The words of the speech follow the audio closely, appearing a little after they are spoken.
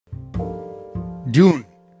Dune.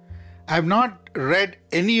 I've not read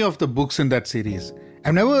any of the books in that series.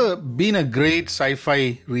 I've never been a great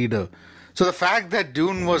sci-fi reader. So the fact that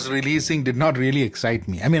Dune was releasing did not really excite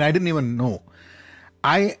me. I mean, I didn't even know.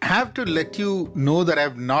 I have to let you know that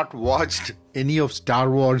I've not watched any of Star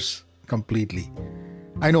Wars completely.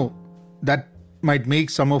 I know that might make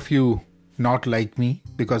some of you not like me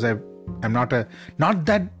because I'm not a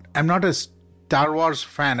Star Wars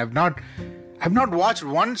fan. I've not watched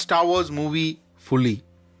one Star Wars movie fully.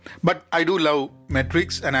 But I do love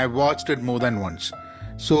Matrix and I've watched it more than once.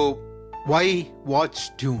 So why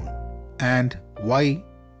watch Dune? And why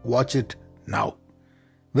watch it now?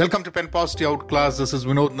 Welcome to Pen Positive Outclass. This is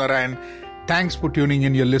Vinod Narayan. Thanks for tuning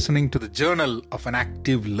in. You're listening to the Journal of an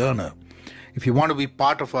Active Learner. If you want to be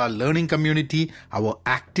part of our learning community, our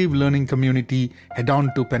active learning community, head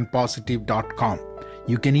on to penpositive.com.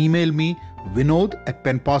 You can email me,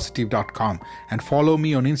 vinod@penpositive.com, and follow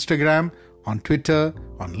me on Instagram, on Twitter,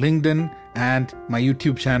 on LinkedIn, and my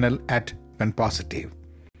YouTube channel at penpositive.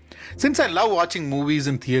 Since I love watching movies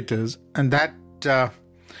in theaters, and the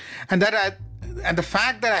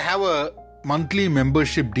fact that I have a monthly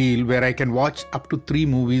membership deal where I can watch up to 3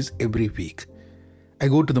 movies every week, I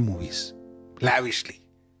go to the movies lavishly.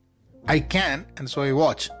 I can, and so I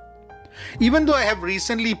watch. Even though I have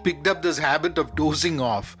recently picked up this habit of dozing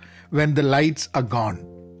off when the lights are gone,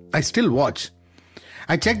 I still watch.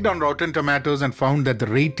 I checked on Rotten Tomatoes and found that the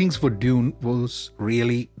ratings for Dune was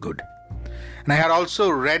really good. And I had also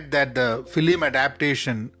read that the film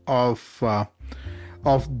adaptation of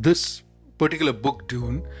this particular book,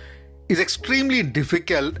 Dune, is extremely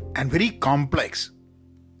difficult and very complex.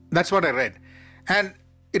 That's what I read. And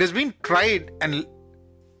it has been tried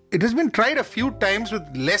a few times with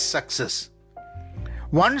less success.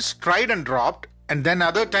 Once tried and dropped, and then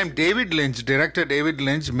other time director David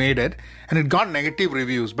Lynch made it, and it got negative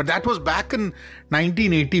reviews. But that was back in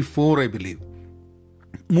 1984, I believe.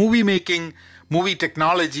 Movie making, movie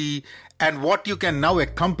technology, and what you can now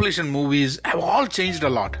accomplish in movies have all changed a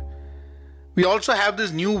lot. We also have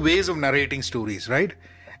these new ways of narrating stories, right?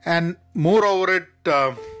 And moreover,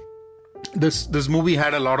 this movie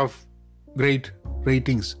had a lot of great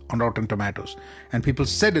ratings on Rotten Tomatoes, and people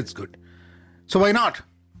said it's good. So why not?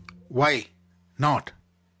 Why not?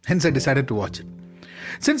 Hence I decided to watch it.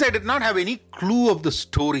 Since I did not have any clue of the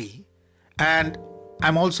story, and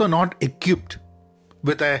I'm also not equipped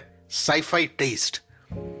with a sci-fi taste,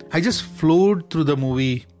 I just flowed through the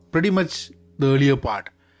movie, pretty much the earlier part.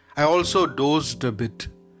 I also dozed a bit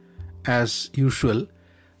as usual,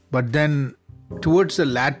 but then towards the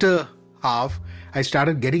latter half, I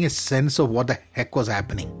started getting a sense of what the heck was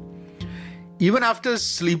happening. Even after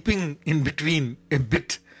sleeping in between a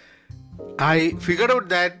bit, I figured out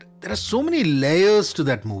that there are so many layers to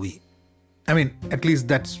that movie. I mean, at least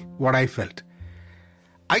that's what I felt.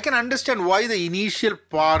 I can understand why the initial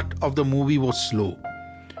part of the movie was slow.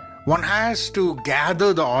 One has to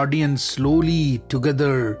gather the audience slowly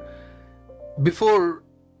together before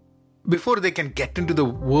they can get into the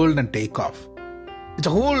world and take off.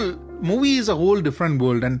 Movie is a whole different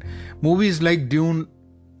world, and movies like Dune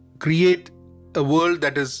create a world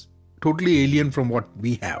that is totally alien from what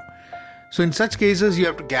we have. So in such cases, you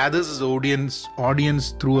have to gather this audience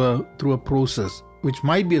through a process, which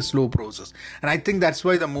might be a slow process. And I think that's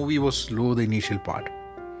why the movie was slow, the initial part.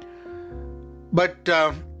 But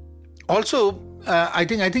also, I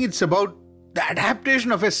think it's about the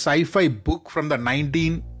adaptation of a sci-fi book from the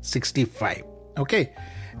 1965. Okay,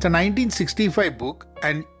 it's a 1965 book,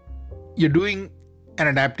 and you're doing an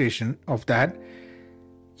adaptation of that.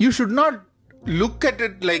 You should not look at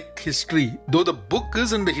it like history. Though the book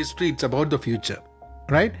is in the history, it's about the future,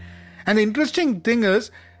 right? And the interesting thing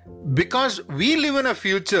is, because we live in a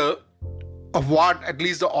future of what at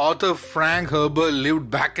least the author Frank Herbert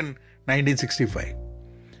lived back in 1965.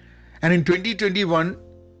 And in 2021,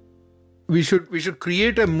 we should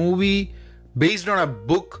create a movie based on a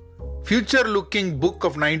book, future-looking book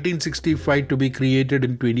of 1965 to be created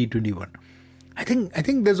in 2021. I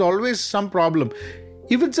think there's always some problem.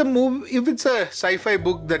 If it's a sci-fi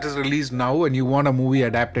book that is released now and you want a movie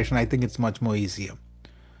adaptation, I think it's much more easier.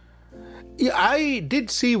 Yeah, I did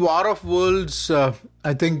see War of Worlds. I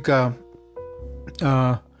think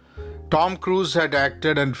Tom Cruise had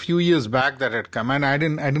acted, and a few years back that had come, and I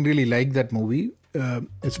didn't really like that movie.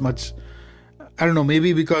 It's much, I don't know,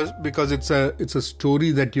 maybe because it's a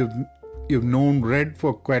story that you've read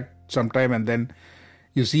for quite some time, and then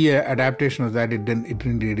you see an adaptation of that, it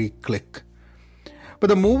didn't really click. But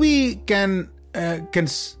the movie the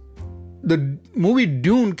movie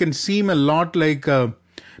Dune can seem a lot like a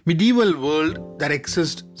medieval world that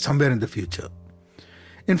exists somewhere in the future.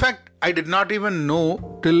 In fact, I did not even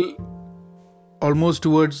know till almost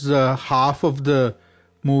towards half of the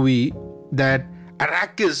movie that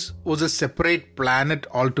Arrakis was a separate planet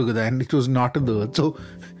altogether and it was not in the Earth. So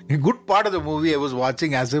a good part of the movie I was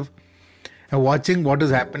watching as if watching what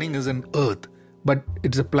is happening is in Earth, but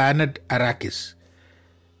it's a planet Arrakis.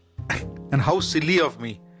 And how silly of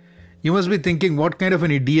me. You must be thinking what kind of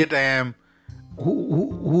an idiot I am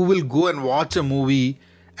who will go and watch a movie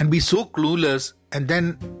and be so clueless and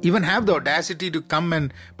then even have the audacity to come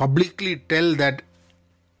and publicly tell that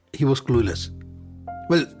he was clueless.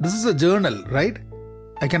 Well, this is a journal, right?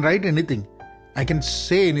 I can write anything. I can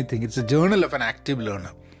say anything. It's a journal of an active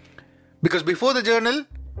learner. Because before the journal,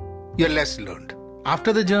 you're less learned.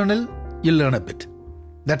 After the journal, you learn a bit.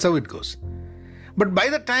 That's how it goes. But by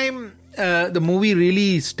the time the movie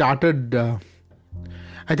really started,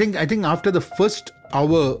 I think after the first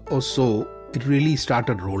hour or so, it really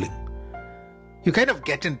started rolling. You kind of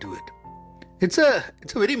get into it. It's a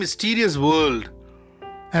very mysterious world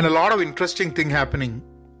and a lot of interesting thing happening.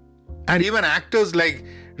 And even actors like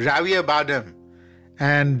Javier Bardem,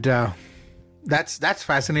 and that's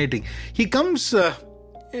fascinating. He comes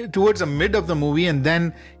towards the mid of the movie, and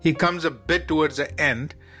then he comes a bit towards the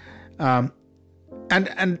end, and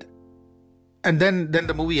then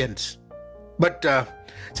the movie ends. But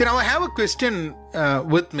see, now I have a question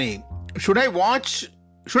with me. Should I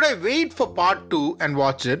wait for part 2 and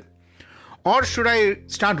watch it, or should I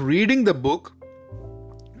start reading the book,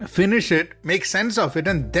 finish it, make sense of it,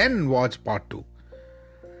 and then watch part 2?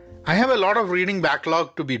 I have a lot of reading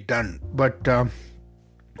backlog to be done, but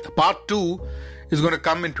part 2 is going to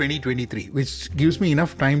come in 2023, which gives me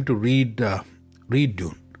enough time to read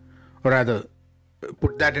Dune, or rather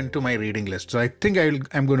put that into my reading list. So I think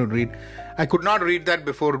I'm going to read. I could not read that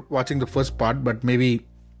before watching the first part, but maybe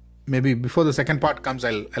before the second part comes,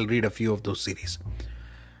 I'll read a few of those series.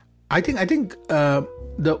 I think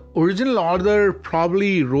the original author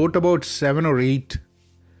probably wrote about 7 or 8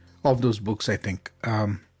 of those books. I think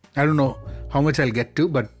I don't know how much I'll get to,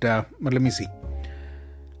 but let me see.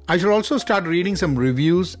 I should also start reading some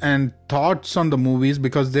reviews and thoughts on the movies,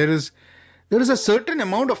 because there is a certain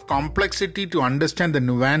amount of complexity to understand the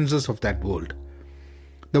nuances of that world.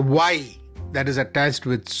 The why that is attached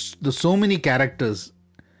with so many characters,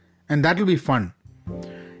 and that will be fun.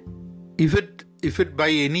 If it by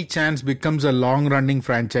any chance becomes a long-running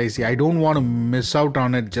franchise, I don't want to miss out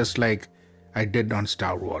on it just like I did on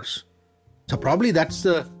Star Wars. So probably that's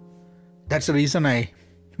the reason I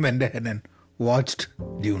went ahead and watched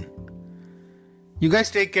Dune. You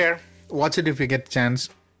guys take care. Watch it if you get a chance.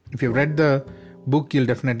 If you've read the book, you'll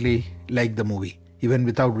definitely like the movie. Even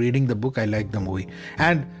without reading the book, I like the movie.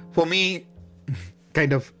 And for me,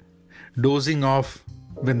 kind of dozing off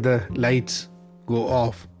when the lights go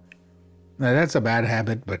off, now that's a bad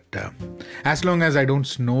habit, but as long as I don't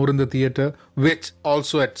snore in the theater, which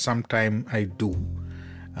also at some time I do.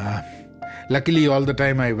 Luckily, all the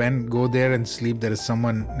time I go there and sleep, there is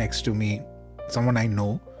someone next to me, someone I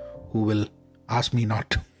know, who will ask me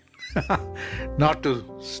not to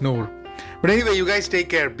snore. But anyway, you guys take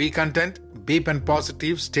care. Be content, be pen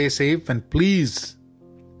positive, stay safe, and please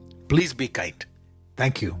be kind.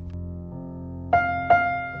 Thank you.